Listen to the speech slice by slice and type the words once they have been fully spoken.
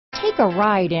Take a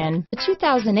ride in the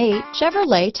 2008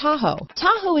 Chevrolet Tahoe.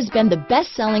 Tahoe has been the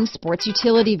best-selling sports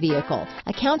utility vehicle,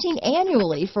 accounting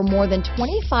annually for more than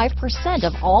 25%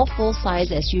 of all full-size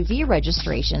SUV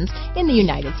registrations in the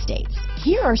United States.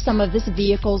 Here are some of this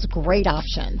vehicle's great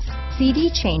options: CD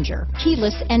changer,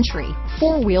 keyless entry,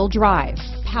 four-wheel drive,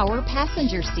 power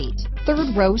passenger seat,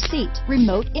 third row seat,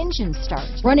 remote engine start,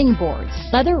 running boards,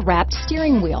 leather-wrapped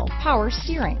steering wheel, power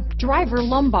steering, driver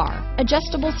lumbar,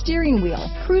 adjustable steering wheel,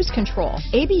 cruise control,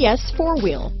 ABS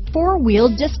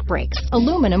four-wheel disc brakes,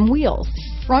 aluminum wheels,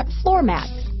 front floor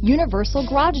mats, universal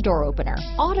garage door opener,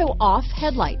 auto-off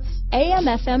headlights,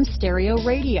 AM/FM stereo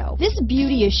radio. This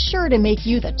beauty is sure to make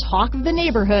you the talk of the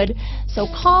neighborhood, so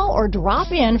call or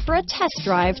drop in for a test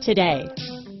drive today.